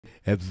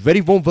A very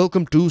warm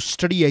welcome to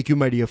StudyIQ,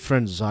 my dear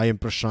friends. I am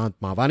Prashant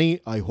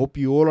Mavani. I hope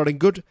you all are doing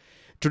good.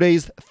 Today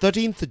is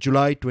 13th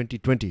July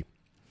 2020.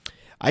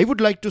 I would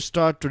like to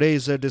start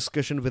today's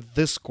discussion with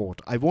this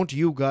quote. I want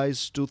you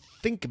guys to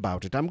think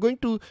about it. I'm going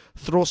to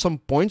throw some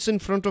points in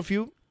front of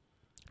you,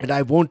 and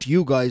I want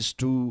you guys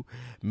to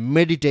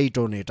meditate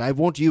on it. I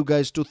want you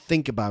guys to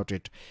think about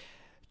it.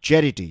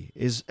 Charity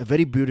is a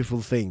very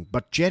beautiful thing,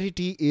 but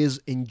charity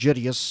is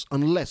injurious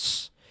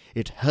unless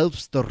it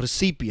helps the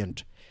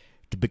recipient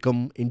to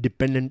become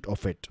independent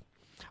of it.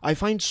 I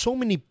find so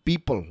many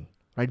people,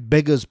 right,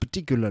 beggars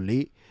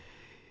particularly,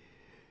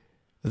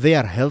 they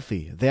are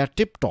healthy, they are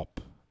tip-top,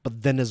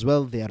 but then as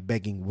well they are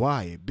begging.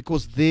 Why?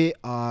 Because they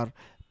are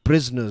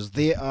prisoners.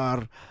 They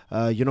are,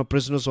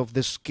 prisoners of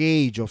this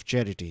cage of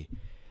charity.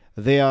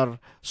 They are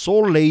so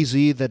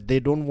lazy that they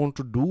don't want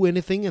to do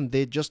anything, and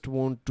they just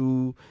want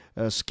to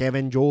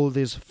scavenge all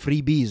these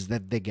freebies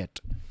that they get.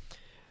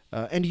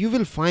 And you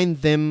will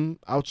find them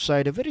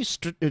outside a very,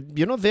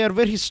 they are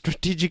very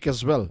strategic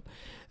as well.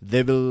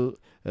 They will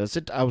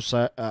sit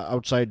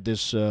outside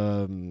this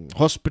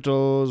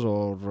hospitals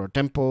or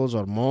temples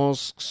or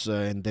mosques,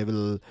 and they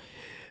will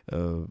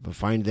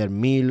find their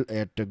meal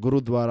at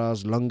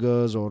gurudwaras,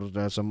 langars,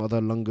 or some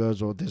other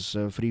langars, or this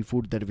free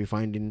food that we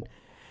find in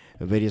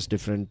various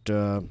different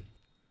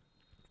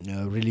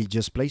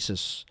religious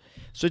places.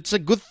 So it's a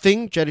good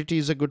thing. Charity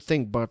is a good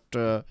thing, but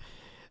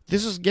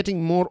this is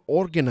getting more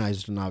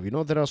organized now.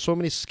 There are so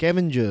many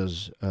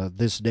scavengers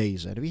these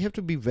days, and we have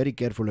to be very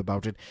careful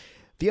about it.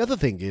 The other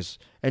thing is,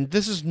 and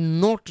this is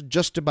not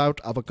just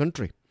about our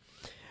country.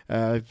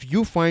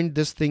 You find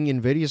this thing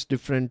in various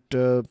different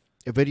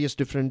developing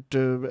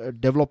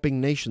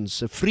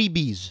nations.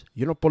 Freebies,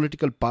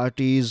 political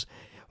parties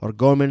or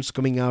governments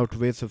coming out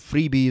with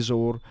freebies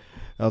or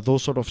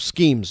those sort of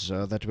schemes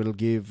that will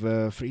give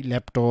free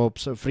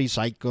laptops, free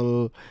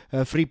cycle,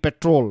 free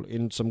petrol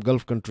in some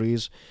Gulf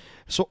countries.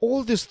 So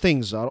all these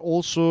things are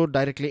also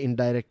directly,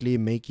 indirectly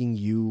making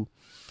you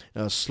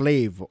a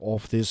slave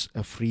of this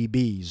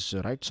freebies,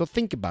 right? So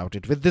think about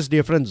it. With this,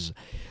 dear friends,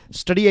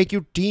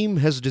 StudyIQ team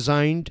has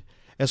designed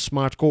a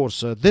smart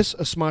course. This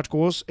smart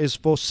course is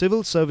for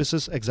Civil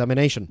Services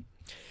Examination.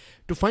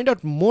 To find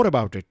out more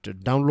about it,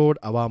 download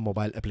our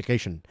mobile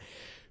application.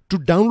 To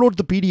download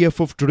the PDF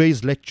of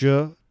today's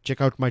lecture, check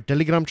out my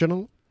Telegram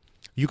channel.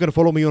 You can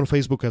follow me on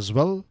Facebook as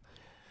well.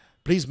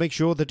 Please make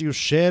sure that you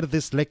share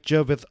this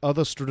lecture with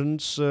other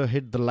students.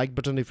 Hit the like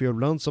button if you have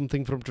learned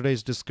something from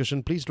today's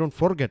discussion. Please don't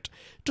forget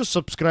to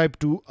subscribe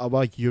to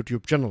our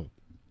YouTube channel.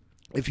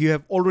 If you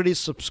have already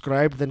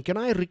subscribed, then can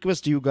I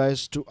request you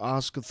guys to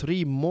ask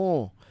 3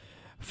 more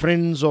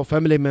friends or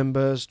family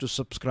members to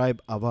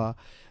subscribe our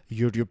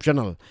YouTube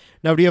channel.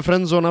 Now, dear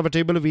friends, on our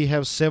table we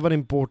have 7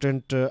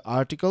 important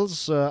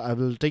articles. I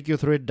will take you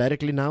through it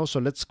directly now. So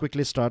let's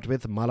quickly start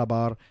with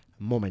Malabar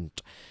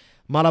Moment.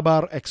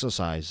 Malabar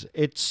exercise.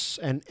 It's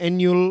an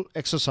annual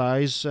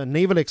exercise, a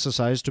naval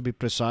exercise to be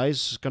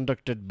precise,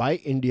 conducted by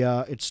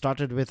India. It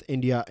started with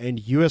India and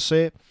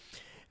USA.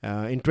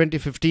 In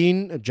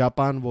 2015,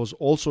 Japan was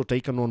also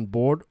taken on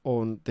board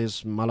on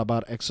this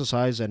Malabar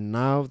exercise, and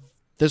now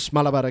this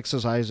Malabar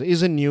exercise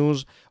is in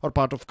news or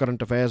part of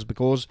current affairs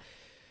because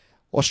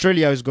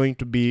Australia is going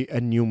to be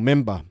a new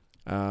member.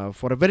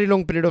 For a very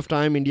long period of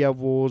time, India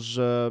was,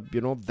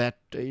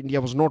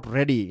 India was not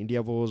ready.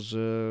 India was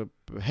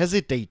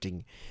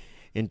hesitating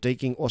in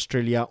taking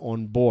Australia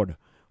on board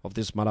of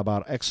this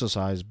Malabar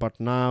exercise. But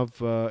now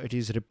it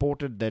is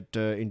reported that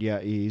India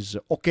is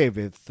okay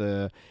with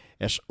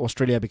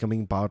Australia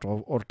becoming part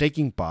of or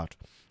taking part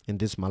in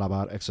this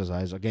Malabar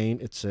exercise. Again,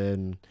 it's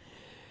an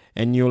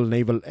annual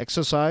naval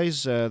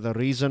exercise. The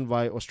reason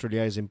why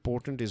Australia is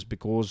important is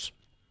because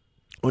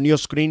on your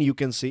screen you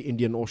can see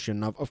Indian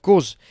Ocean. Now, of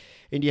course,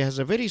 India has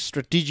a very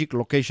strategic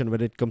location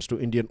when it comes to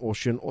Indian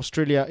Ocean.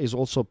 Australia is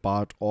also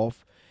part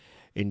of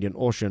Indian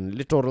Ocean,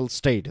 littoral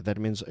state. That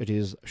means it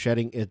is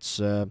sharing its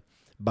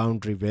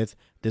boundary with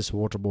this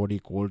water body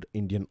called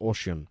Indian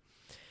Ocean.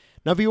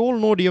 Now, we all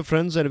know, dear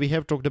friends, and we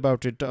have talked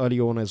about it early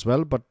on as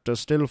well, but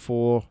still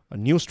for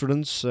new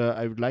students,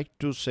 I would like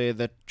to say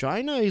that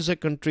China is a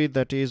country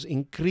that is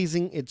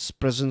increasing its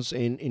presence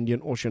in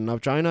Indian Ocean. Now,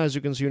 China, as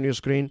you can see on your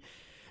screen,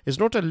 is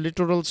not a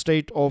littoral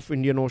state of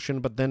Indian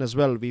Ocean, but then as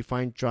well we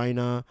find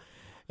China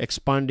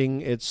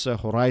expanding its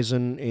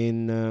horizon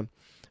in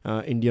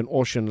Indian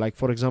Ocean. Like,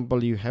 for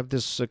example, you have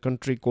this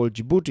country called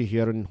Djibouti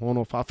here in Horn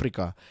of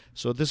Africa.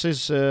 So this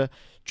is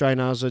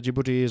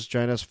Djibouti is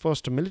China's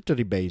first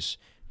military base.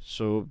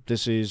 So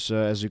this is,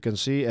 as you can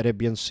see,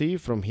 Arabian Sea.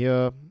 From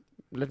here,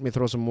 let me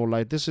throw some more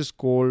light. This is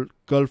called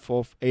Gulf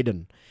of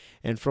Aden.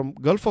 And from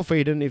Gulf of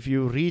Aden, if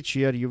you reach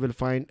here, you will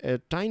find a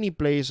tiny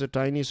place, a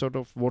tiny sort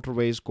of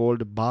waterways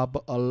called Bab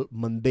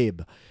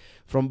al-Mandeb.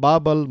 From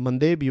Bab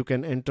al-Mandeb, you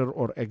can enter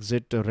or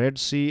exit Red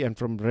Sea, and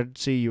from Red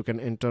Sea, you can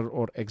enter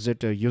or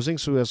exit using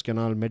Suez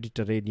Canal,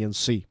 Mediterranean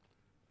Sea.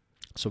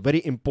 So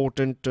very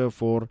important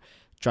for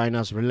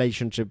China's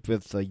relationship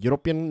with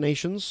European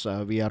nations.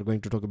 We are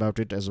going to talk about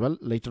it as well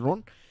later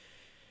on.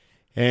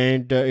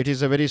 And it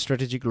is a very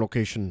strategic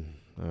location.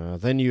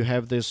 Then you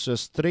have this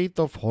Strait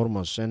of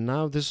Hormuz, and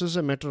now this is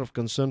a matter of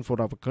concern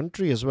for our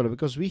country as well,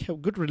 because we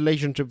have good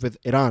relationship with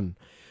Iran.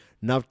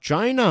 Now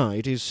China,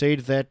 it is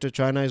said that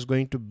China is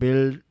going to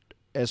build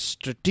a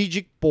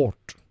strategic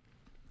port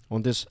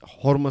on this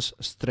Hormuz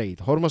Strait.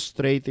 Hormuz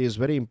Strait is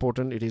very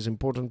important. It is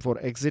important for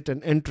exit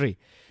and entry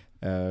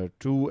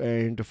to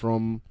and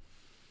from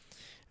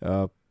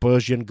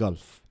Persian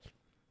Gulf.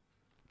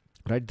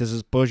 Right, this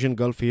is Persian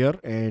Gulf here,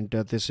 and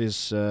this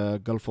is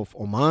Gulf of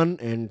Oman,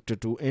 and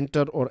to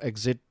enter or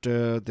exit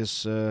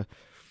this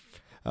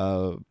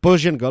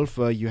Persian Gulf,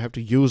 you have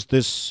to use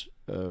this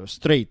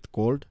strait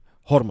called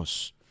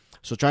Hormuz.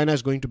 So China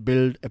is going to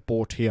build a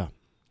port here.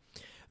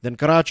 Then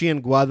Karachi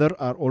and Gwadar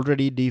are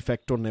already de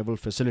facto naval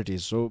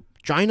facilities. So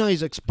China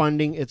is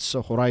expanding its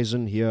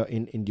horizon here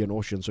in Indian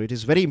Ocean. So it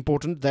is very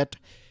important that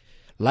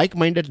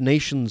like-minded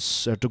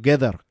nations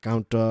together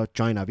counter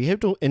China. We have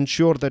to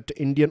ensure that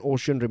Indian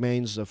Ocean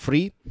remains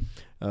free.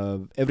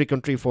 Every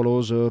country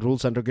follows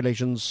rules and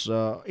regulations,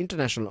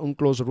 international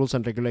UNCLOS rules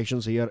and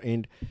regulations here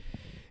in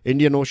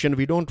Indian Ocean.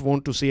 We don't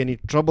want to see any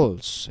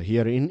troubles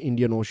here in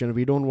Indian Ocean.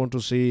 We don't want to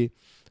see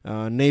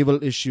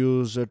naval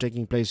issues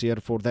taking place here.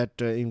 For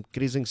that,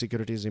 increasing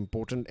security is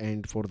important,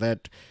 and for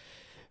that,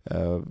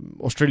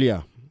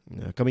 Australia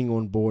coming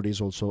on board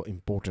is also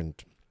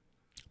important.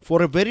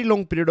 For a very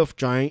long period of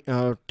time,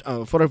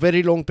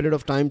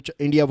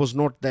 India was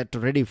not that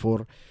ready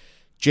for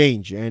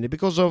change, and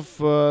because of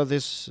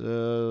this,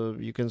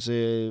 you can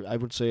say, I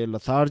would say,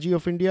 lethargy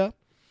of India.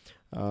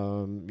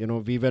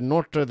 We were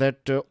not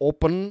that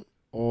open,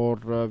 or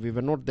we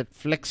were not that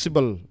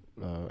flexible,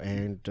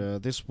 and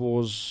this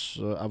was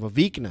our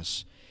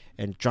weakness.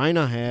 And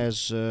China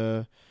has.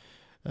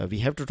 We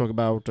have to talk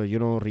about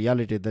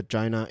reality, that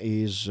China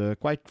is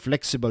quite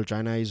flexible.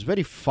 China is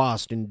very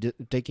fast in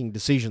taking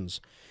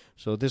decisions.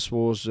 So this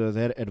was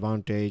their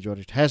advantage, or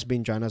it has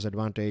been China's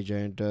advantage,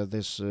 and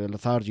this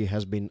lethargy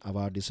has been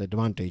our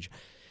disadvantage.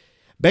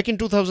 Back in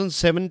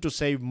 2007, to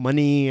save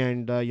money,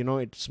 and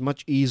it's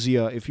much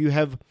easier if you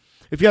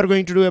are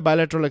going to do a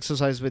bilateral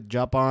exercise with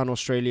Japan,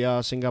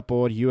 Australia,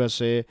 Singapore,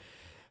 USA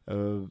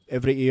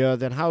every year,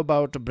 then how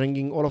about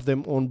bringing all of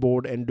them on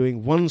board and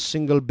doing one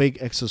single big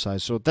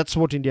exercise? So that's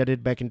what India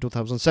did back in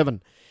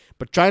 2007.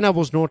 But China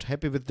was not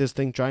happy with this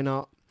thing.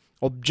 China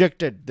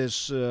objected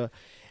this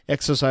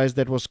exercise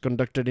that was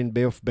conducted in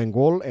Bay of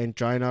Bengal, and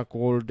China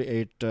called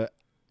it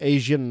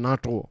Asian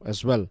NATO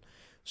as well.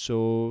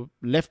 So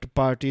left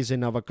parties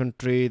in our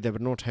country, they were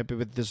not happy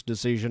with this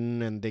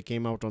decision, and they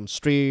came out on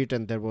street,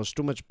 and there was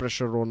too much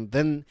pressure on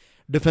then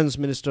Defense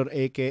Minister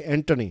A.K.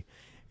 Antony.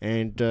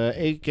 And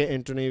A.K.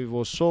 Antony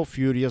was so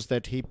furious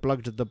that he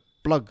plugged the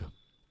plug.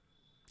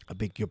 I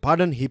beg your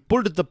pardon, he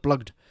pulled the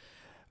plug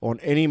on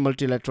any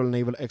multilateral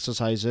naval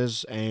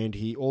exercises, and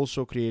he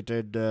also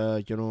created,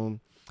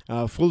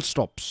 full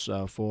stops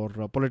for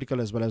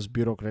political as well as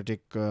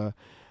bureaucratic,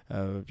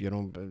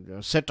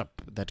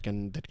 setup that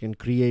can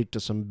create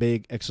some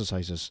big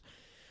exercises.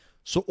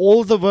 So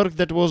all the work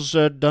that was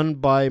done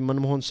by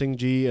Manmohan Singh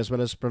ji as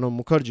well as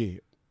Pranab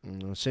Mukherjee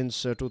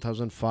since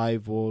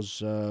 2005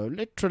 was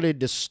literally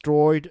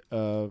destroyed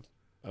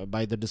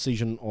by the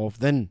decision of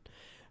then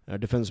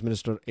Defense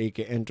Minister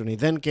A.K. Antony.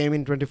 Then came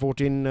in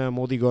 2014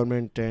 Modi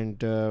government,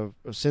 and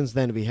since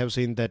then we have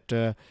seen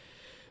that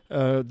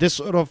this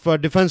sort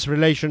of defense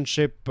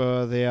relationship,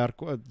 they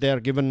are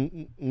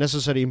given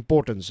necessary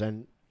importance,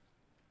 and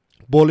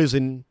ball is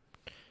in.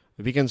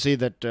 We can see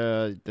that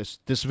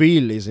this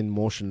wheel is in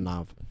motion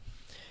now.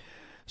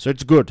 So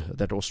it's good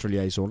that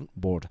Australia is on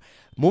board.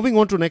 Moving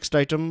on to next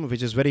item,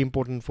 which is very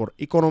important for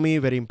economy,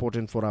 very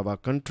important for our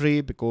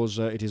country, because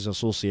it is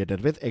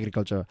associated with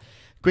agriculture.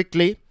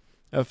 Quickly,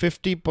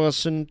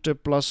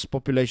 50% plus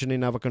population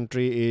in our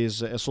country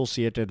is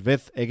associated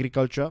with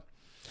agriculture.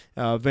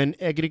 When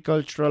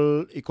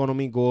agricultural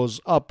economy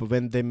goes up,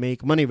 when they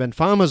make money, when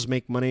farmers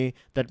make money,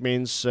 that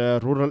means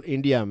rural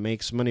India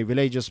makes money,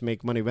 villages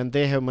make money. When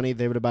they have money,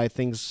 they will buy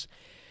things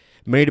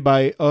made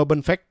by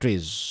urban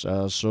factories.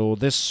 So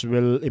this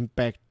will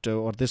impact,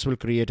 or this will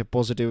create a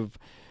positive,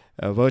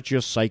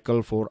 virtuous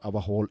cycle for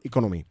our whole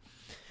economy.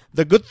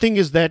 The good thing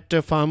is that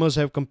farmers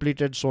have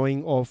completed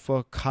sowing of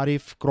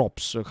Kharif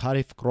crops.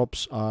 Kharif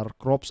crops are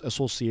crops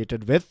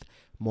associated with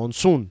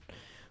monsoon.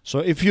 So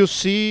if you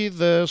see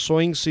the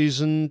sowing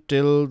season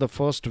till the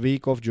first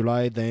week of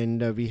July,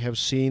 then we have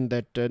seen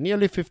that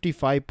nearly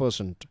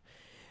 55%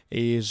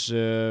 is,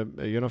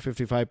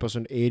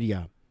 55%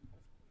 area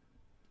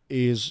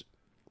is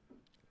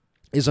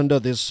under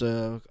this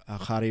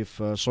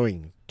Kharif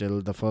sowing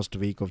till the first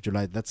week of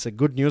July. That's a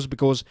good news,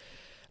 because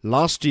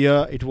last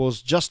year it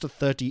was just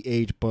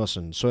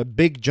 38%. So a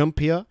big jump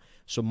here.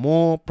 So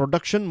more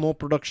production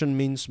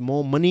means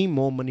more money.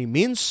 More money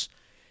means,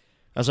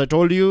 as I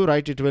told you,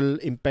 right, it will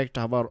impact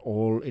our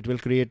whole, it will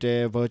create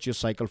a virtuous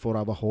cycle for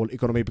our whole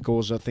economy,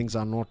 because things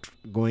are not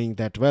going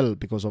that well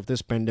because of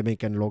this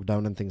pandemic and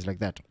lockdown and things like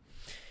that.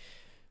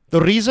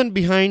 The reason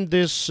behind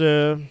this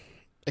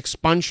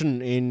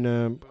expansion in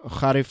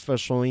Kharif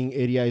sowing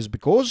area is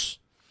because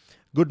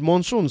Good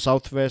monsoon.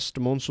 Southwest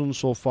monsoon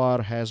so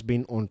far has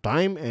been on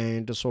time,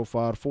 and so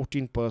far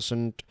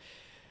 14%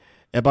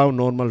 above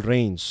normal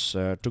rains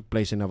took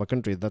place in our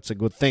country. That's a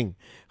good thing.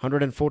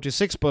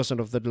 146%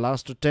 of the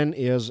last 10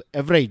 years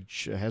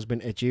average has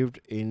been achieved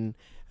in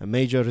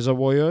major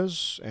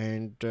reservoirs,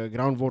 and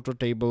groundwater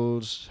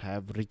tables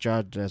have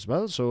recharged as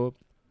well. So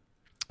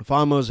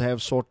farmers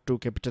have sought to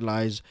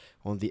capitalize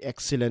on the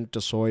excellent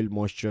soil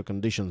moisture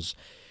conditions.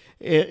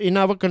 In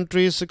our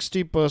country,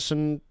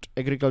 60%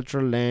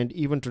 agricultural land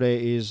even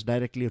today is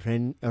directly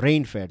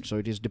rain fed, so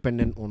it is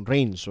dependent on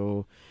rain.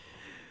 So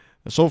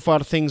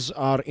far things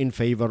are in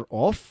favor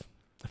of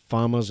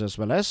farmers as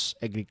well as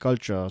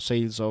agriculture.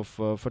 Sales of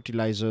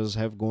fertilizers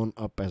have gone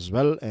up as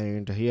well,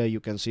 and here you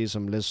can see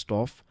some list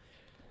of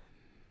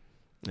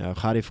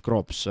kharif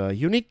crops.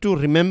 You need to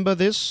remember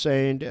this,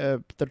 and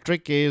the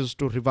trick is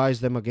to revise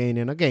them again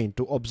and again,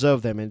 to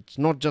observe them. It's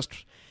not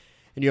just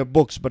in your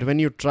books, but when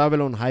you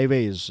travel on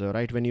highways,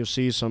 right, when you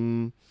see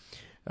some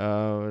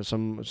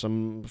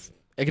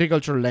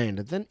agricultural land,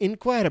 then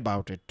inquire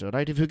about it,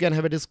 right? If you can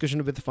have a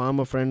discussion with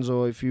farmer friends,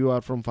 or if you are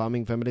from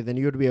farming family, then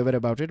you would be aware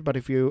about it. But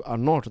if you are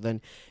not,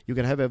 then you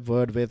can have a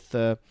word with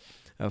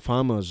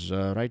farmers,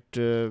 right?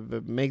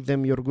 Make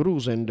them your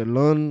gurus and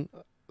learn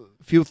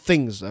few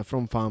things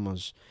from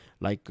farmers,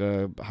 like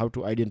how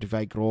to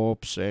identify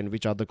crops and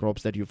which are the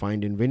crops that you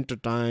find in winter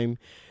time,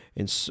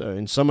 in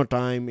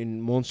summertime,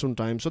 in monsoon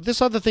time. So these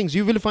are the things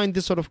you will find,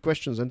 this sort of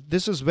questions, and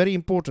this is very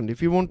important.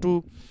 If you want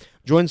to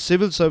join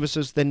civil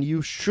services, then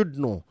you should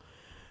know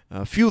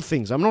a few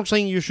things. I'm not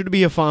saying you should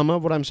be a farmer.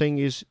 What I'm saying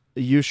is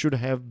you should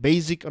have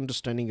basic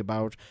understanding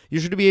about,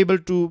 you should be able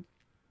to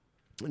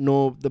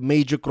know the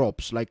major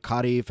crops like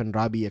kharif and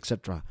rabi,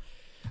 etc.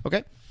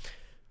 Okay.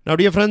 Now,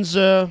 dear friends,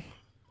 there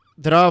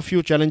are a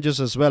few challenges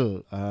as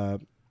well.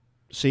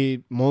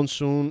 See,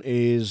 monsoon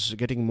is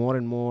getting more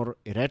and more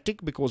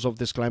erratic because of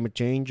this climate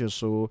change.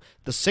 So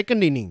the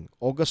second inning,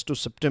 August to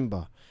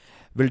September,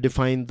 will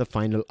define the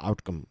final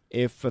outcome.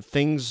 If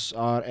things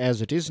are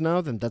as it is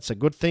now, then that's a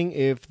good thing.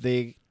 If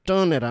they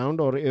turn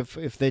around, or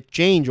if they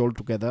change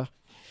altogether,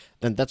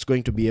 then that's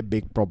going to be a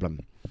big problem.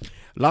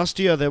 Last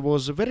year, there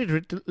was very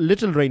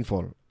little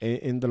rainfall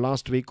in the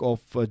last week of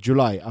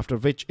July, after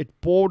which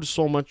it poured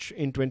so much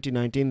in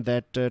 2019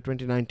 that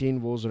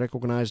 2019 was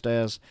recognized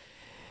as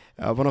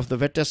one of the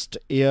wettest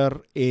year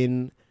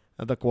in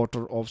the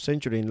quarter of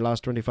century in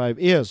last 25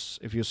 years.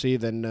 If you see,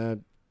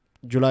 then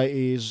July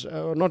is,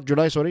 not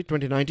July, sorry,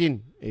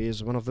 2019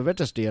 is one of the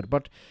wettest year.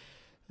 But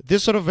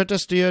this sort of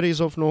wettest year is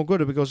of no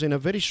good, because in a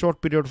very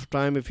short period of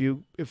time, if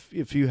you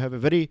have a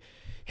very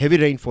heavy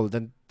rainfall,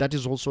 then that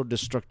is also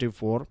destructive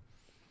for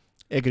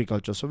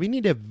agriculture. So we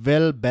need a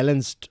well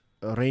balanced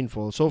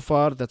rainfall. So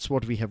far that's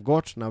what we have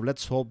got. Now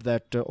let's hope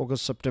that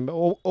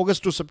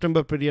August to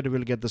September period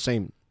will get the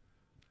same.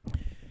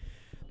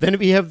 Then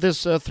we have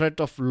this threat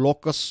of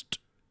locust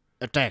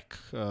attack.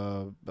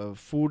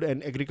 Food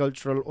and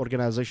Agricultural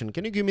Organization.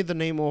 Can you give me the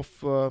name of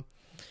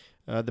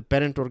the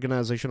parent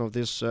organization of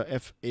this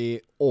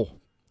FAO?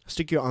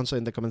 Stick your answer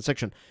in the comment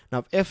section.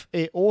 Now,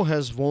 FAO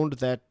has warned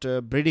that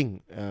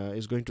breeding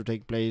is going to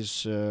take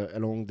place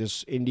along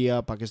this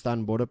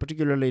India-Pakistan border,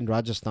 particularly in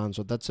Rajasthan.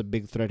 So that's a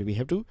big threat. We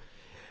have to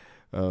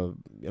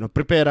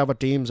prepare our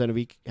teams, and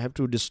we have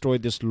to destroy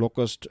this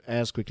locust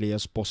as quickly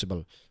as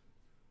possible.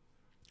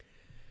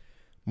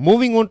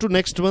 Moving on to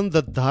next one,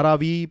 the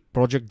Dharavi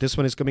project. This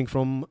one is coming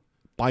from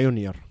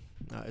Pioneer.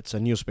 It's a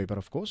newspaper,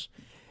 of course.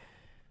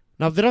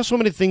 Now, there are so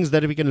many things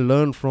that we can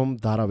learn from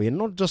Dharavi, and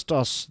not just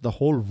us, the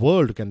whole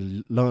world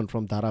can learn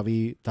from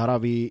Dharavi.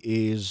 Dharavi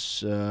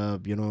is,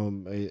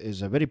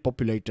 is a very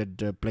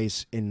populated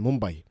place in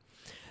Mumbai.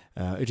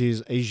 It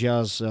is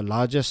Asia's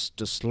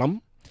largest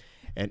slum,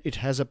 and it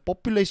has a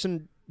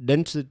population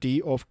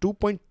density of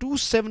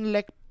 2.27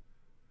 lakh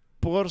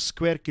per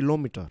square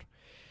kilometer.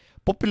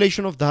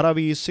 Population of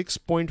Dharavi is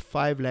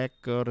 6.5 lakh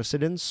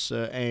residents,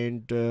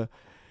 and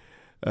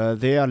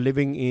they are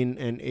living in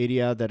an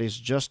area that is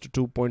just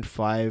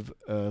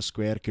 2.5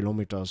 square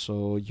kilometers.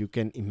 So you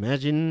can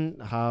imagine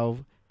how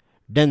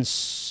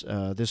dense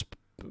this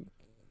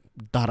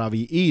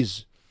Dharavi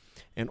is,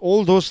 and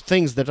all those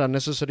things that are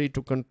necessary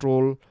to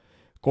control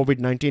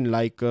COVID-19,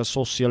 like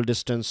social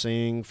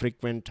distancing,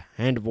 frequent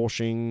hand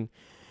washing,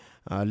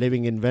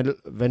 living in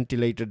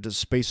ventilated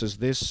spaces.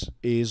 This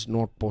is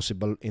not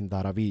possible in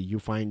Dharavi. You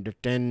find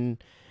 10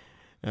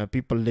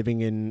 people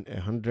living in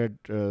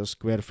 100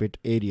 square feet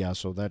area,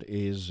 so that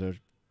is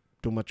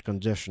too much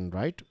congestion,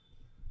 right?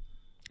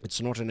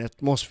 It's not an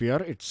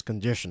atmosphere, it's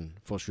congestion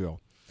for sure.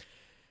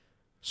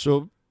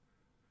 So,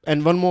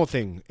 and one more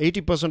thing,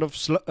 80%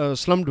 of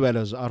slum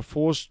dwellers are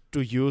forced to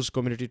use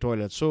community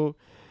toilets. So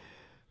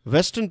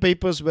Western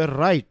papers were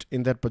right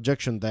in their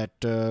projection that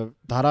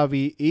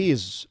Dharavi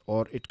is,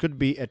 or it could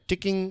be, a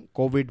ticking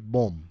COVID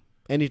bomb.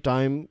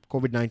 Anytime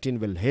COVID-19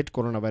 will hit,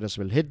 coronavirus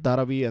will hit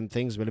Dharavi, and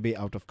things will be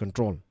out of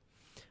control.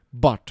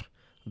 But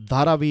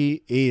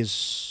Dharavi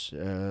is,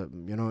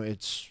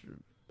 it's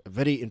a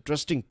very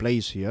interesting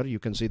place here. You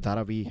can see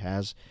Dharavi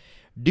has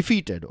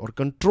defeated or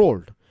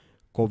controlled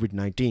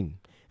COVID-19.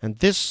 And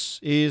this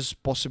is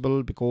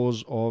possible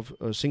because of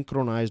a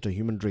synchronized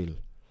human drill.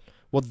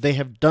 What they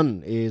have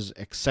done is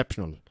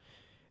exceptional.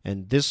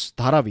 And this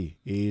Dharavi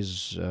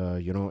is,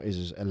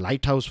 is a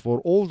lighthouse for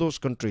all those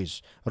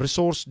countries,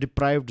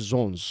 resource-deprived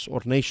zones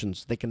or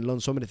nations. They can learn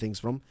so many things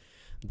from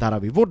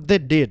Dharavi. What they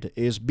did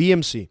is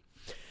BMC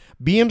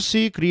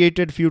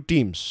created few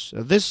teams.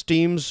 These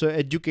teams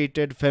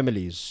educated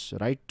families,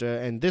 right?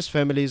 And these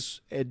families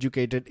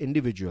educated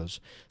individuals.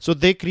 So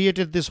they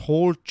created this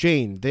whole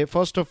chain.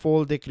 First of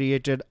all, they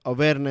created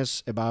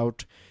awareness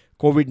about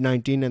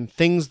COVID-19 and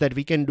things that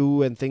we can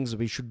do and things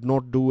we should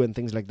not do and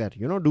things like that.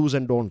 Do's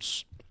and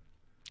don'ts.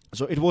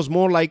 So it was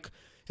more like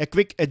a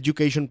quick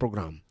education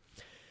program.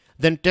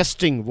 Then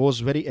testing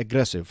was very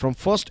aggressive. From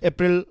 1st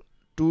April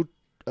to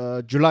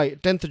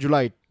 10th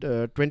July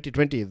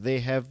 2020, they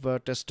have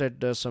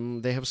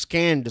they have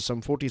scanned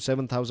some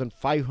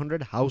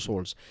 47,500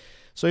 households.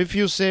 So if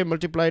you say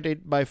multiplied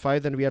it by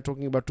 5, then we are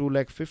talking about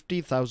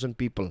 250,000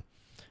 people.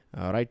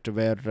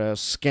 Were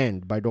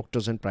scanned by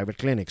doctors and private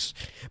clinics.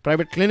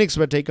 Private clinics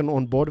were taken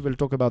on board. We'll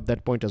talk about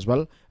that point as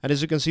well. And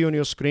as you can see on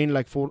your screen,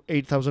 like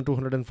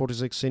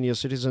 8,246 senior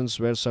citizens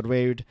were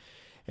surveyed,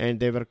 and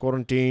they were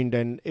quarantined.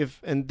 And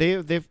this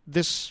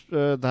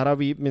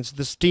Dharavi means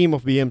this team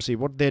of BMC,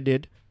 what they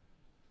did,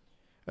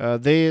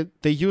 they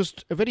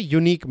used a very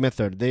unique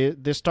method.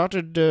 They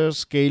started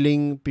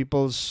scaling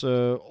people's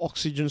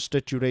oxygen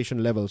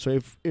saturation level. So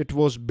if it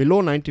was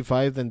below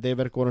 95, then they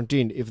were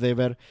quarantined. If they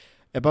were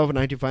above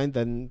 95,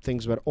 then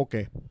things were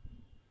okay.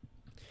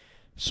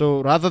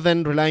 So rather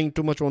than relying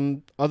too much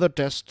on other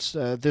tests,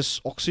 this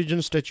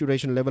oxygen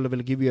saturation level will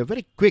give you a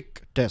very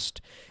quick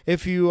test.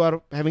 If you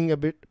are having a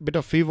bit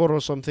of fever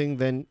or something,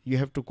 then you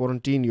have to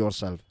quarantine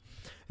yourself.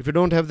 If you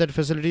don't have that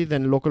facility,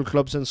 then local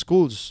clubs and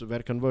schools were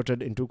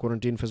converted into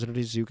quarantine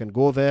facilities. You can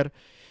go there.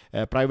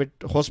 Private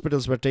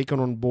hospitals were taken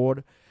on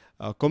board.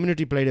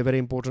 Community played a very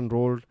important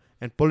role.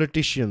 And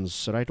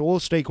politicians, right? All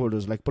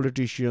stakeholders like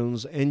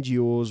politicians,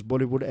 NGOs,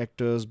 Bollywood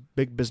actors,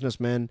 big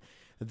businessmen,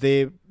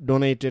 they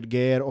donated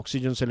gear,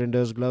 oxygen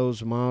cylinders,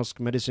 gloves,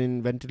 masks,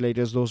 medicine,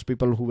 ventilators. Those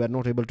people who were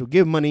not able to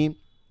give money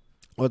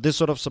or this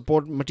sort of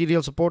support,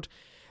 material support,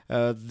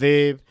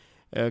 they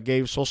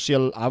gave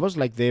social hours,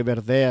 like they were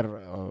there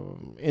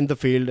in the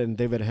field and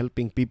they were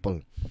helping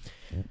people.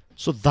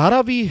 So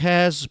Dharavi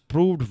has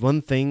proved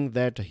one thing,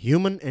 that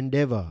human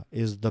endeavor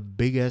is the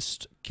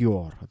biggest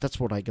cure. That's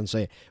what I can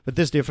say. With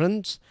this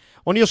difference,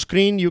 on your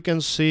screen you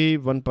can see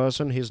one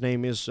person. His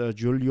name is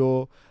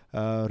Julio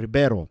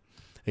Ribeiro.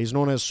 He's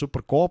known as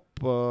Super Cop.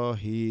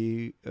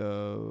 He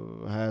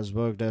has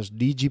worked as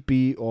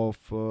DGP of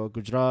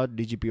Gujarat,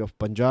 DGP of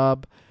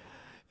Punjab,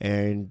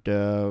 and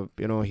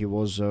he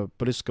was a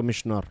police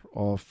commissioner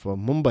of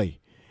Mumbai.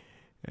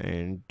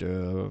 And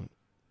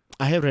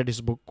I have read his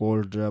book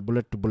called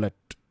Bullet to Bullet,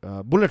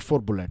 Bullet for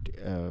Bullet.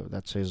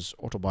 That's his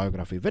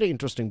autobiography. Very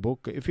interesting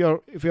book. If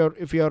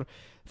you're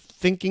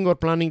thinking or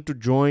planning to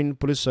join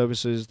police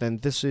services, then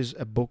this is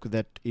a book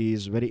that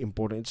is very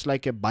important. It's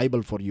like a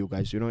Bible for you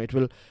guys. It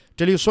will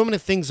tell you so many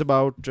things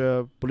about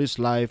police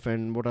life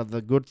and what are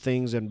the good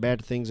things and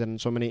bad things,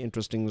 and so many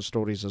interesting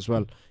stories as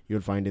well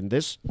you'll find in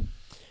this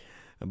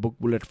book,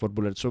 Bullet for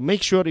Bullet. So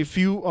make sure, if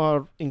you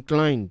are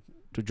inclined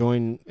to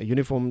join a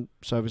uniform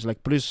service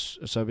like police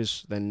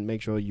service, then make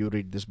sure you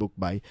read this book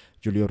by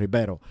Julio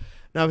Ribeiro.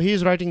 Now, he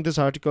is writing this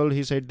article.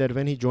 He said that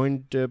when he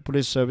joined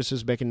police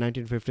services back in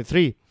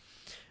 1953,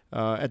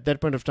 at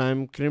that point of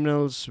time,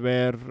 criminals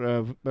like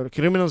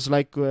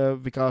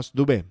Vikas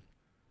Dubey.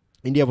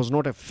 India was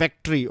not a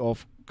factory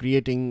of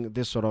creating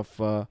this sort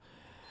of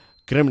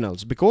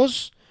criminals,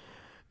 because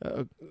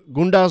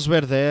Gundas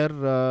were there,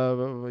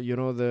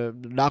 the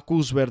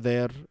Dakus were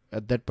there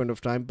at that point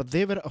of time, but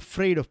they were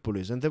afraid of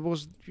police, and there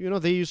was,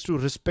 they used to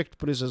respect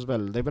police as well.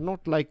 They were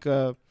not like,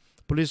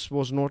 police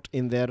was not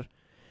in their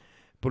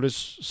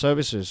police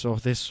services, so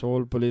this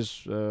whole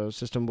police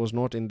system was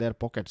not in their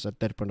pockets at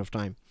that point of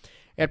time.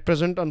 At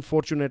present,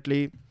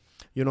 unfortunately,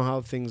 you know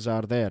how things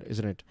are there,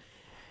 isn't it?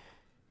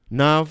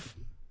 Now,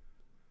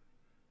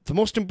 the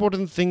most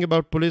important thing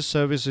about police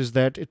service is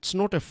that it's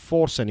not a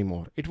force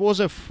anymore. It was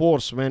a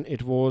force when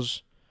it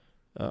was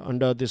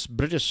under this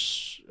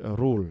British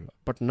rule,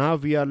 but now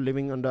we are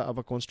living under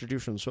our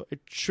constitution, so it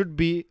should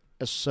be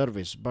a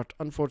service, but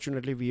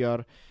unfortunately we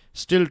are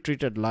still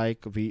treated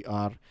like we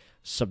are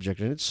subject.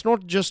 And it's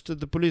not just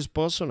the police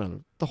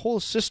personnel, the whole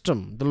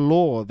system, the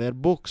law, their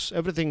books,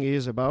 everything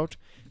is about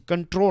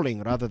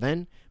controlling rather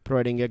than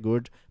providing a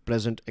good,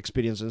 pleasant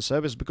experience and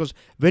service. Because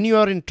when you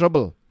are in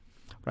trouble,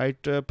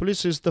 right,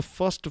 police is the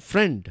first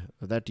friend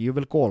that you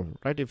will call,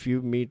 right? If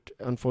you meet,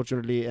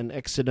 unfortunately, an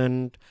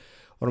accident,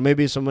 or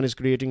maybe someone is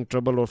creating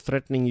trouble or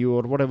threatening you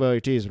or whatever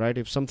it is, right?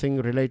 If something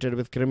related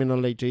with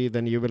criminality,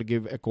 then you will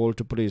give a call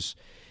to police.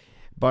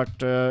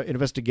 But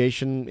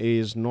investigation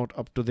is not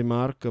up to the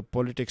mark.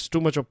 Politics, too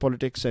much of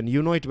politics, and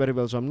you know it very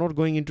well, so I'm not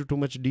going into too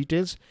much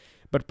details.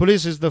 But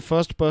police is the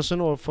first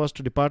person or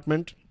first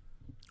department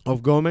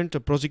of government.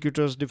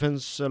 Prosecutors,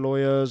 defense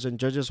lawyers and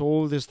judges,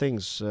 all these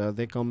things,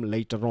 they come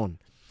later on.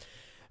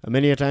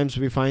 Many a times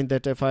we find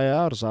that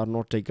FIRs are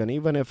not taken.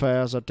 Even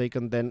FIRs are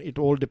taken, then it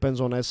all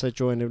depends on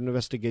SHO and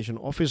investigation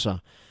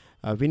officer.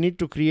 We need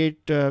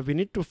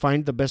to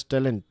find the best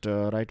talent,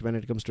 right, when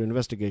it comes to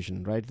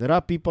investigation, right? There are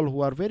people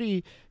who are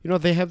very,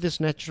 they have this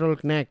natural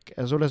knack,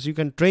 as well as you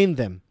can train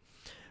them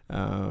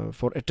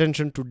for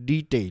attention to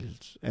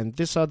details. And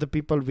these are the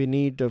people we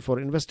need for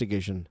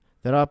investigation.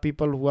 There are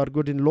people who are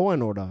good in law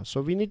and order.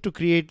 So we need to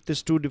create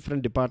these two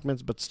different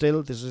departments, but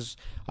still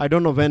I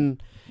don't know when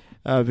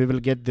we will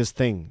get this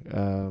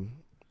thing.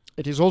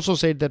 It is also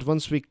said that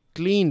once we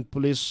clean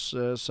police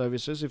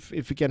services,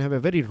 if we can have a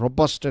very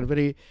robust and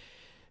very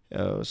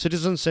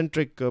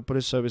citizen-centric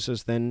police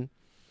services, then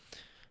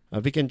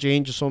we can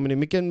change so many.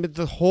 With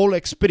the whole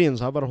experience,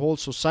 our whole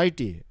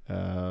society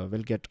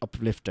will get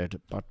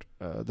uplifted. But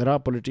there are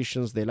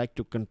politicians, they like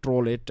to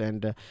control it,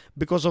 and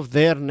because of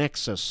their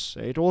nexus,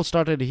 it all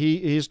started.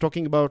 He is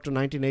talking about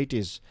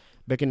 1980s.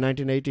 Back in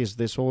 1980s,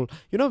 this whole,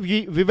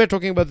 we were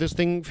talking about this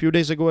thing a few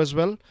days ago as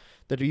well,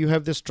 that you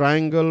have this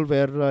triangle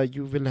where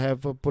you will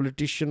have a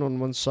politician on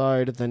one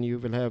side, then you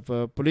will have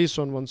police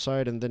on one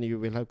side, and then you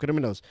will have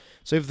criminals.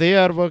 So if they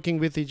are working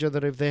with each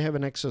other, if they have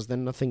an access,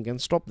 then nothing can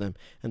stop them.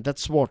 And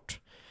that's what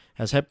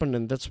has happened,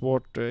 and that's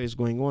what is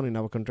going on in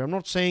our country. I'm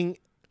not saying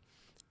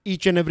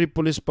each and every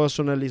police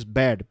personnel is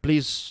bad.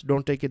 Please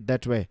don't take it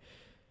that way.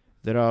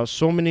 There are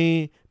so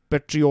many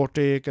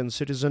patriotic and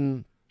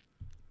citizen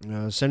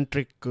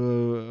centric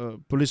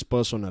police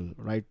personnel,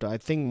 right? I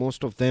think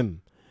most of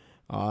them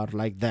are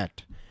like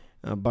that,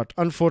 but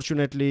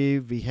unfortunately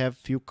we have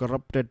few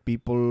corrupted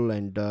people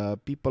and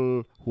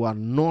people who are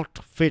not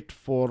fit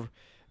for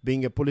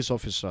being a police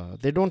officer.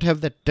 They don't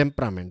have that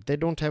temperament, they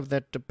don't have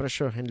that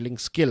pressure handling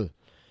skill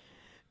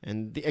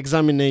and the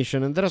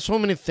examination, and there are so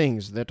many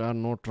things that are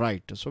not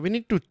right. So we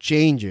need to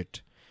change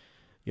it.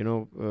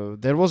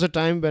 There was a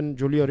time when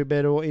Julio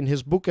Ribeiro, in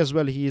his book as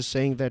well, he is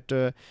saying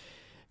that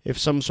if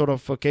some sort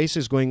of a case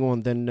is going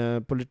on,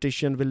 then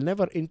politician will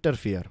never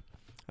interfere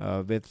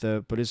with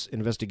police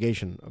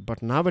investigation.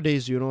 But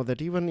nowadays,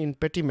 that even in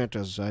petty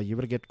matters, you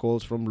will get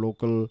calls from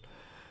local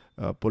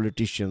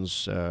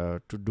politicians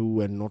to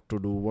do and not to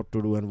do, what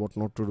to do and what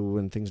not to do,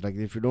 and things like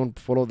that. If you don't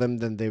follow them,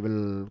 then they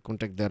will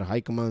contact their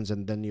high commands,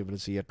 and then you will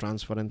see a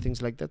transfer and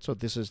things like that. So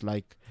this is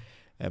like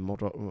a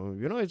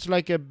it's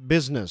like a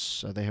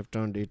business. They have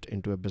turned it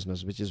into a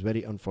business, which is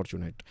very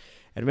unfortunate.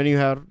 And when you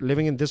are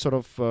living in this sort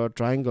of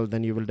triangle,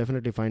 then you will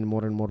definitely find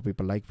more and more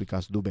people like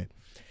Vikas Dubey.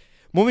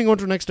 Moving on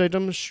to next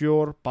item,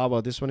 Sure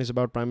Power. This one is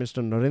about Prime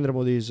Minister Narendra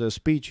Modi's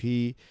speech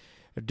he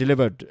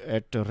delivered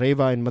at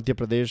Rewa in Madhya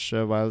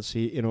Pradesh whilst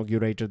he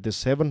inaugurated this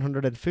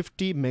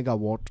 750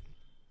 megawatt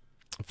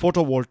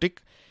photovoltaic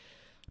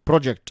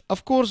project.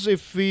 Of course,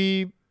 if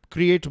we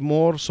create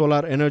more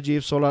solar energy,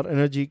 if solar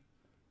energy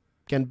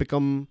can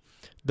become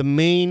the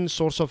main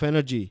source of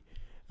energy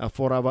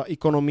for our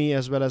economy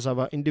as well as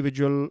our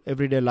individual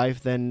everyday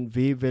life, then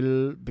we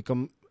will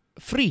become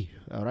free.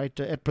 Right?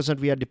 At present,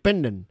 we are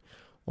dependent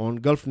on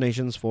Gulf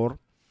nations for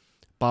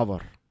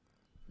power.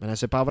 When I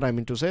say power, I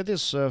mean to say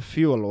this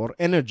fuel or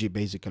energy,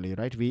 basically.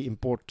 Right? We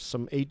import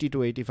some 80 to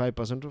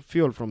 85% of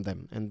fuel from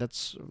them, and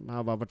that's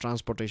how our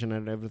transportation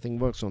and everything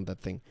works on that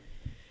thing.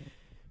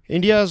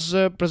 India's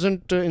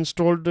present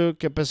installed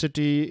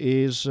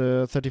capacity is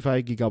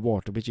 35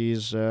 gigawatt, which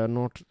is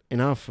not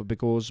enough,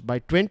 because by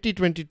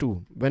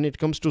 2022, when it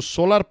comes to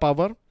solar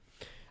power,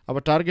 our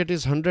target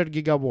is 100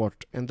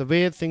 gigawatt. And the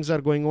way things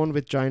are going on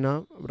with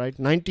China, right,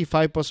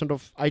 95%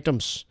 of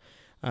items,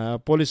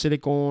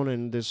 polysilicon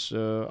and this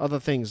other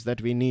things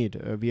that we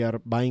need, we are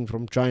buying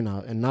from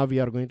China, and now we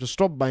are going to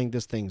stop buying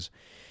these things.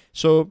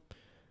 So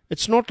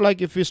it's not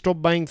like if we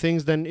stop buying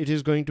things, then it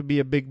is going to be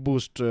a big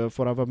boost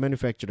for our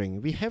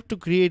manufacturing. We have to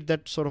create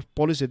that sort of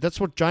policy. That's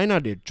what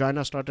China did.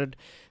 China started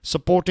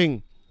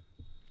supporting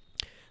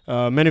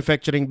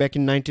manufacturing back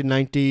in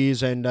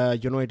 1990s, and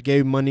it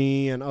gave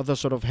money and other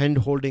sort of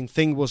hand-holding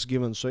thing was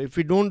given. So if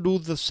we don't do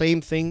the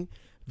same thing,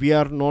 we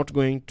are not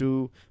going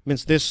to,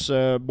 this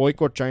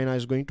boycott China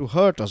is going to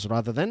hurt us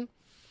rather than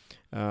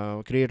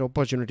create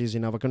opportunities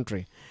in our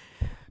country.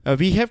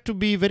 We have to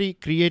be very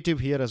creative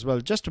here as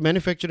well. Just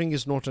manufacturing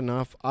is not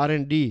enough.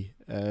 R&D,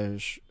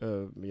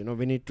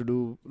 we need to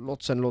do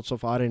lots and lots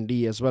of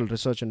R&D as well,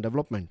 research and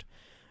development,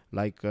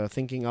 like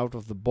thinking out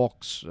of the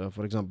box.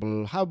 For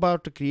example, how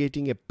about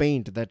creating a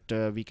paint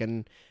that we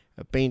can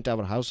paint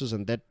our houses,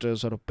 and that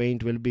sort of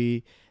paint will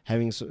be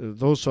having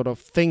those sort of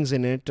things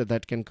in it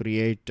that can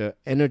create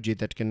energy,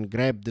 that can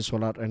grab the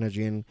solar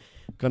energy and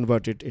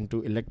convert it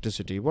into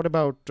electricity. What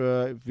about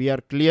we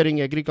are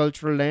clearing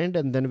agricultural land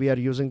and then we are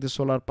using the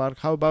solar park?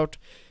 How about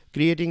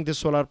creating the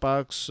solar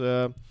parks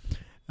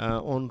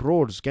on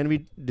roads? Can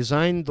we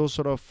design those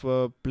sort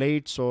of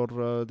plates or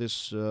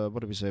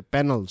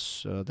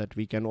panels that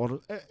we can, or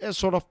a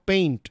sort of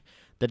paint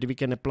that we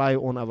can apply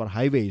on our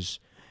highways,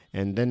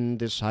 and then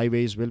this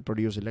highways will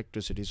produce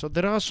electricity? So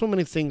there are so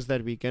many things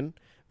that we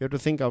have to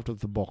think out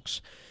of the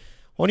box.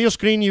 On your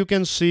screen, you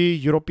can see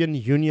European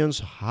Union's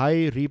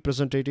High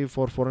Representative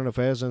for Foreign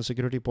Affairs and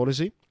Security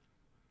Policy.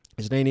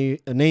 His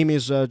name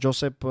is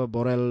Josep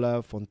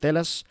Borrell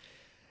Fontelas.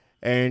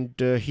 And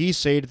he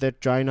said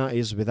that China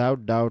is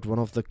without doubt one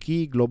of the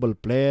key global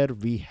players.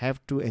 We have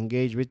to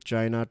engage with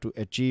China to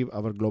achieve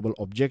our global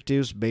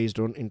objectives based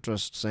on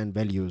interests and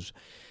values.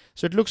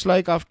 So it looks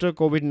like after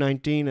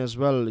COVID-19 as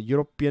well,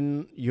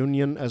 European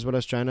Union as well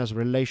as China's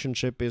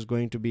relationship is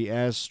going to be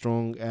as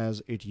strong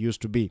as it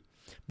used to be.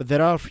 But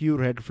there are a few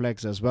red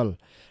flags as well,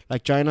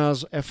 like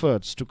China's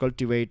efforts to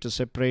cultivate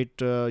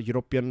separate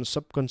European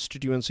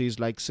sub-constituencies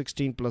like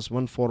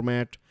 16+1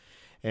 format,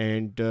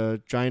 and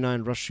China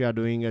and Russia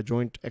doing a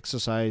joint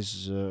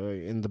exercise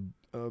in the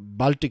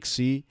Baltic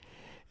Sea,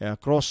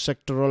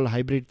 cross-sectoral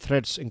hybrid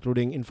threats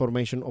including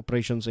information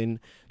operations in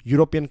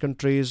European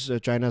countries,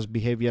 China's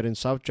behavior in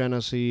South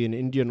China Sea, in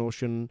Indian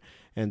Ocean,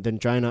 and then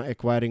China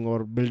acquiring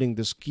or building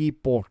these key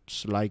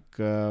ports like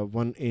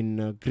one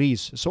in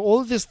Greece. So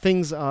all these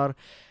things are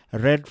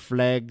red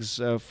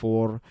flags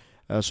for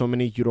so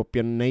many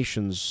European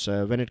nations.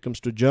 When it comes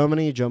to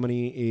Germany,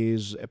 Germany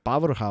is a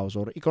powerhouse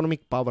or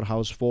economic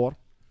powerhouse for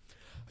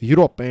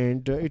Europe,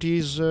 and it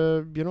is,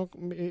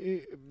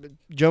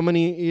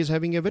 Germany is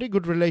having a very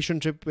good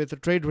relationship with a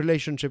trade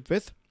relationship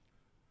with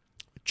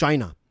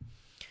China.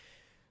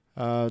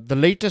 The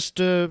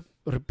latest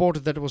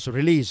report that was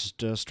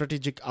released,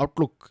 Strategic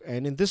Outlook,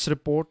 and in this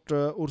report,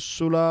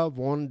 Ursula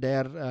von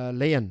der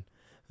Leyen,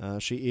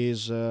 she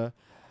is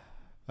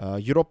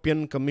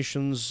European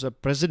Commission's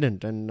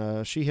president,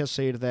 and she has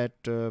said that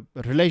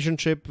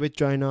relationship with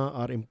China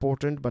are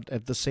important, but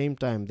at the same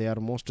time they are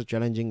most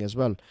challenging as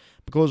well,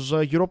 because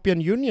European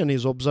Union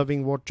is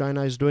observing what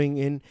China is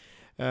doing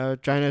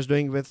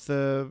with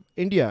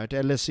India at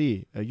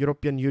LSE.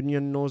 European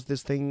Union knows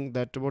this thing,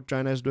 that what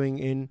China is doing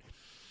in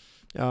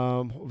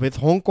with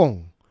Hong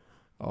Kong,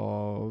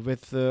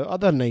 with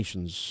other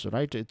nations,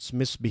 right? It's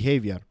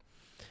misbehavior.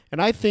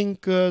 And I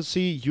think,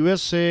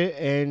 USA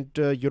and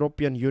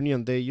European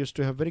Union, they used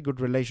to have very good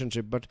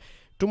relationship, but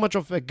too much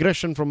of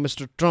aggression from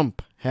Mr.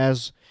 Trump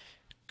has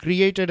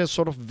created a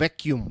sort of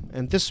vacuum,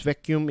 and this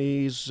vacuum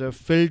is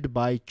filled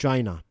by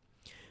China.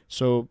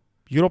 So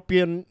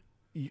USA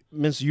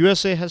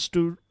has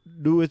to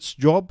do its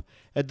job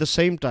at the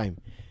same time.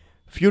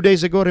 Few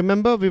days ago,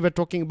 remember, we were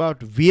talking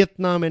about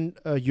Vietnam and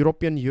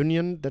European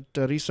Union, that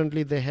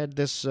recently they had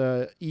this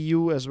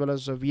EU as well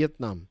as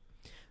Vietnam.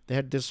 They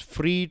had this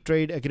free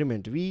trade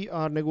agreement. We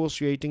are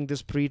negotiating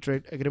this free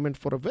trade agreement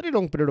for a very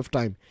long period of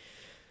time.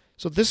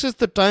 So this is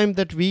the time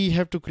that we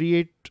have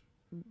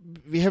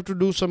to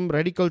do some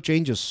radical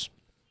changes.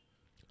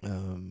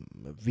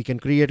 We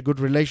can create good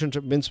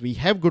relationship, means we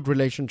have good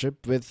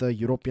relationship with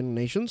European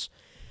nations,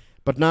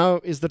 but now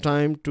is the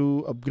time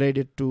to upgrade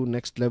it to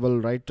next level,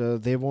 right?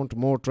 They want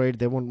more trade,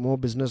 they want more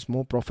business,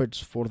 more profits.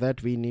 For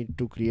that, we need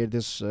to create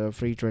this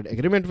free trade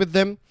agreement with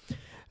them.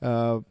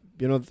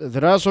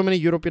 There are so many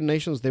European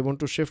nations, they want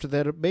to shift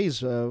their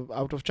base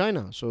out of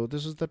China. So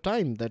this is the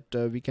time that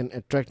we can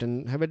attract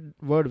and have a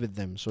word with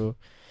them. So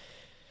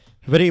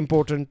very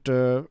important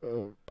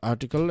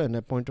article and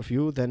a point of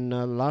view. Then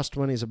last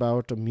one is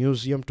about a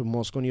museum to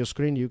mosque. On your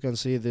screen you can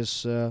see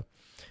this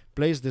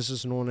place. This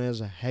is known as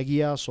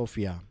Hagia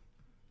Sophia.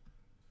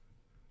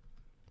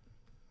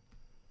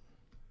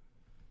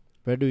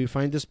 Where do you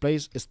find this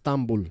place?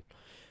 Istanbul.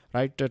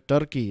 Right,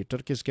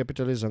 Turkey's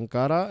capital is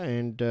Ankara,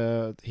 and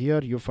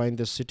here you find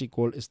this city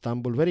called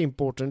Istanbul. Very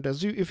important.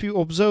 If you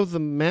observe the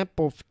map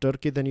of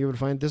Turkey, then you will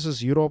find this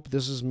is Europe,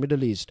 this is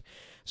Middle East.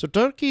 So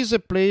Turkey is a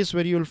place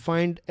where you will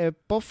find a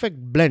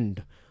perfect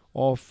blend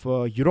of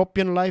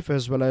European life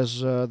as well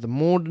as the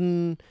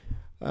modern,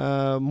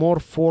 more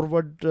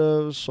forward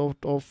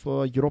sort of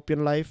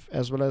European life,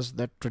 as well as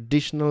that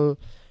traditional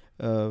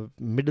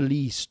Middle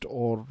East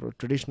or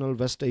traditional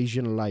West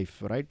Asian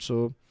life, right?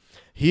 So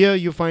here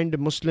you find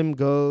Muslim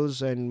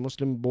girls and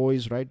Muslim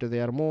boys, right?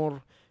 They are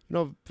more,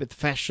 with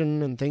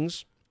fashion and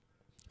things.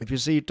 If you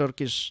see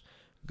Turkish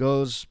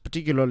girls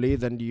particularly,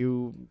 then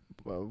you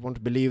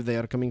won't believe they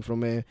are coming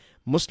from a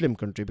Muslim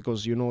country,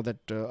 because you know that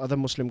other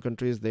Muslim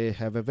countries, they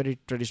have a very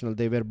traditional,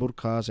 they wear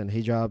burqas and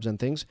hijabs and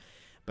things.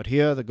 But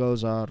here the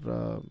girls are,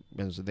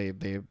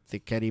 they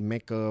carry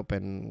makeup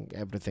and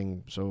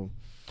everything. So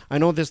I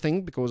know this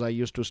thing because I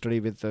used to study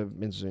with,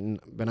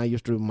 when I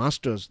used to do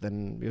masters,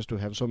 then we used to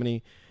have so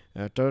many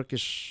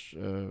Turkish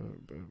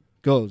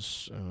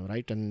girls,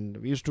 right? And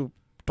we used to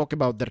talk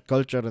about their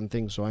culture and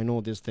things. So I know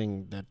this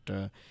thing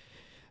that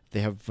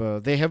they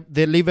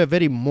live a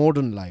very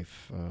modern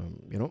life,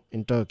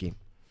 in Turkey,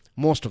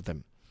 most of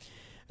them,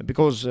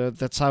 because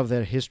that's how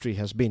their history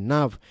has been.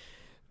 Now,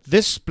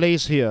 this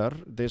place here,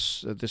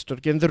 this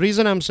Turkey, and the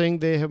reason I'm saying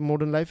they have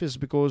modern life is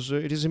because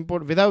it is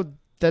important. Without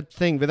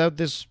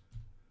this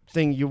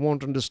thing, you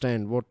won't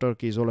understand what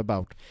Turkey is all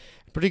about.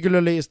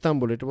 Particularly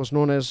Istanbul. It was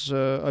known as,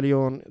 early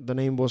on, the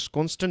name was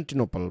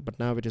Constantinople, but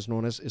now it is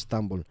known as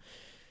Istanbul.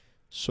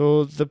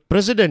 So the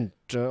president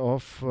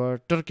of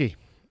Turkey,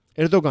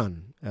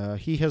 Erdogan,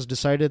 he has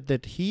decided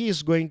that he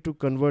is going to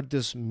convert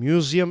this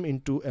museum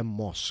into a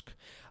mosque.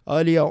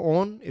 Earlier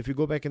on, if you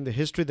go back in the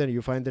history, then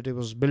you find that it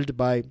was built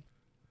by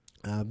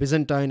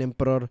Byzantine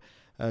Emperor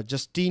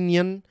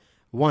Justinian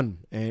I,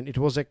 and it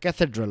was a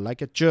cathedral,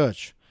 like a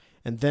church.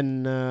 And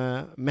then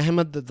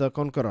Mehmed the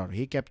Conqueror,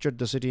 he captured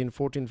the city in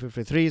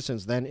 1453.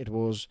 Since then it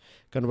was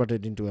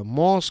converted into a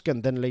mosque,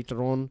 and then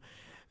later on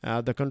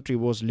the country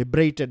was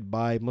liberated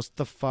by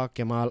Mustafa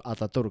Kemal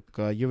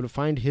Ataturk. You will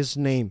find his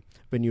name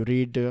when you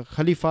read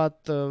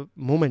Khalifat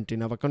movement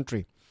in our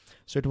country.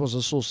 So it was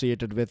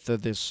associated with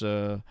this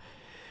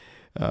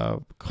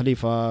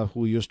Khalifa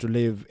who used to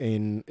live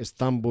in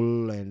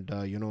Istanbul, and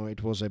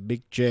it was a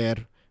big chair,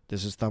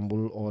 this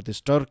Istanbul or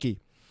this Turkey.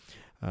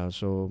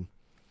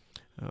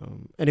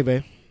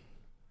 Anyway,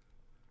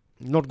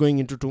 not going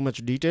into too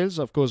much details.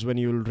 Of course, when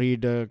you'll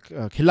read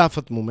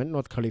Khilafat movement,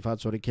 not Khalifat,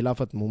 sorry,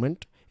 Khilafat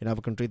movement in our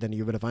country, then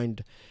you will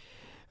find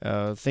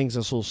things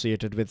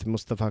associated with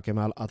Mustafa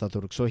Kemal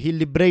Ataturk. So he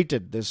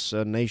liberated this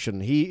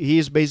nation. He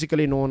is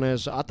basically known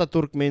as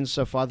Ataturk, means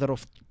father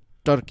of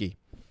Turkey,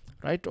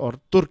 right? Or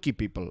Turkey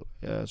people.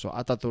 So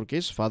Ataturk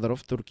is father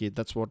of Turkey.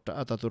 That's what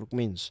Ataturk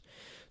means.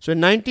 So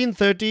in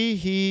 1930,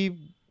 he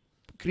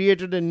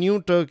created a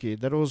new Turkey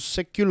that was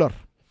secular.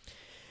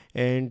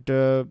 And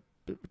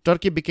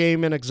Turkey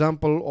became an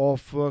example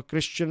of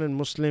Christian and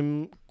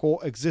Muslim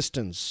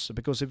coexistence.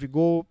 Because if you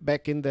go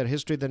back in their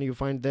history, then you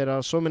find there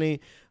are so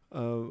many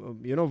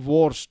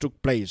wars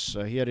took place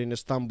here in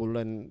Istanbul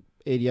and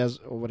areas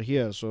over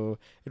here. So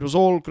it was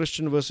all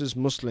Christian versus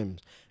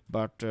Muslims,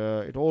 but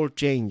it all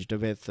changed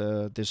with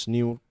this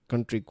new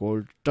country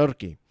called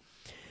Turkey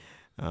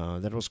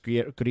that was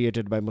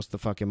created by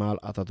Mustafa Kemal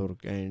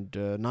Ataturk. And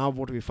now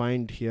what we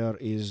find here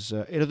is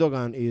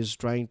Erdogan is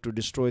trying to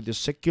destroy the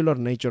secular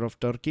nature of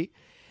Turkey.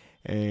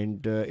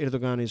 And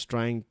Erdogan is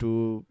trying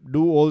to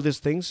do all these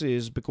things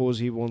is because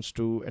he wants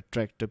to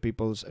attract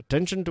people's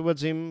attention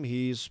towards him.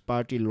 His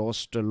party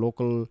lost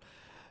local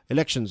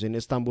elections in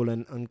Istanbul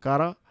and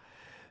Ankara.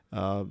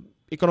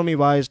 Economy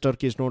wise,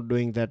 Turkey is not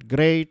doing that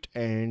great,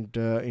 and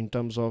in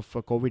terms of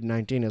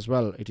COVID-19 as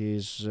well, it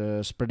is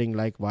spreading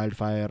like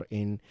wildfire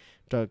in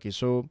Turkey.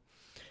 So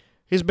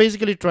he's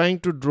basically trying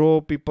to draw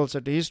people's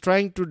attention. He's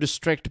trying to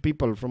distract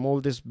people from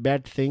all these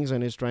bad things,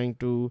 and he's trying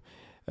to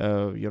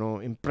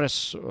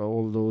impress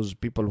all those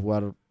people who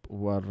are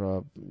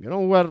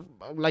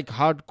like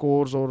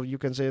hardcores, or you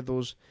can say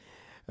those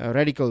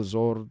radicals,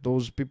 or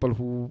those people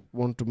who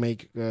want to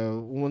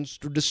wants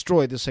to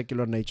destroy the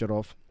secular nature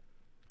of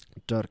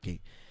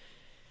Turkey.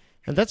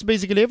 And that's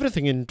basically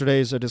everything in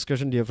today's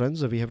discussion, dear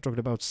friends. We have talked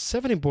about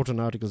 7 important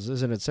articles,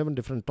 isn't it? 7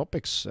 different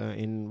topics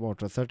in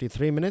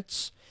 33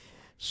 minutes.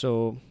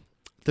 So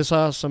these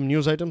are some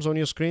news items on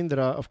your screen. There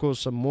are, of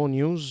course, some more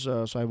news.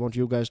 So I want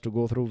you guys to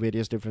go through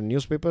various different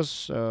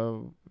newspapers.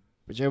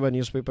 Whichever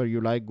newspaper you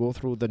like, go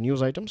through the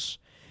news items.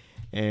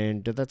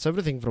 And that's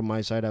everything from my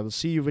side. I will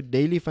see you with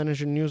daily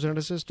financial news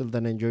analysis. Till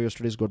then, enjoy your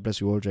studies. God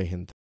bless you all. Jai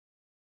Hind.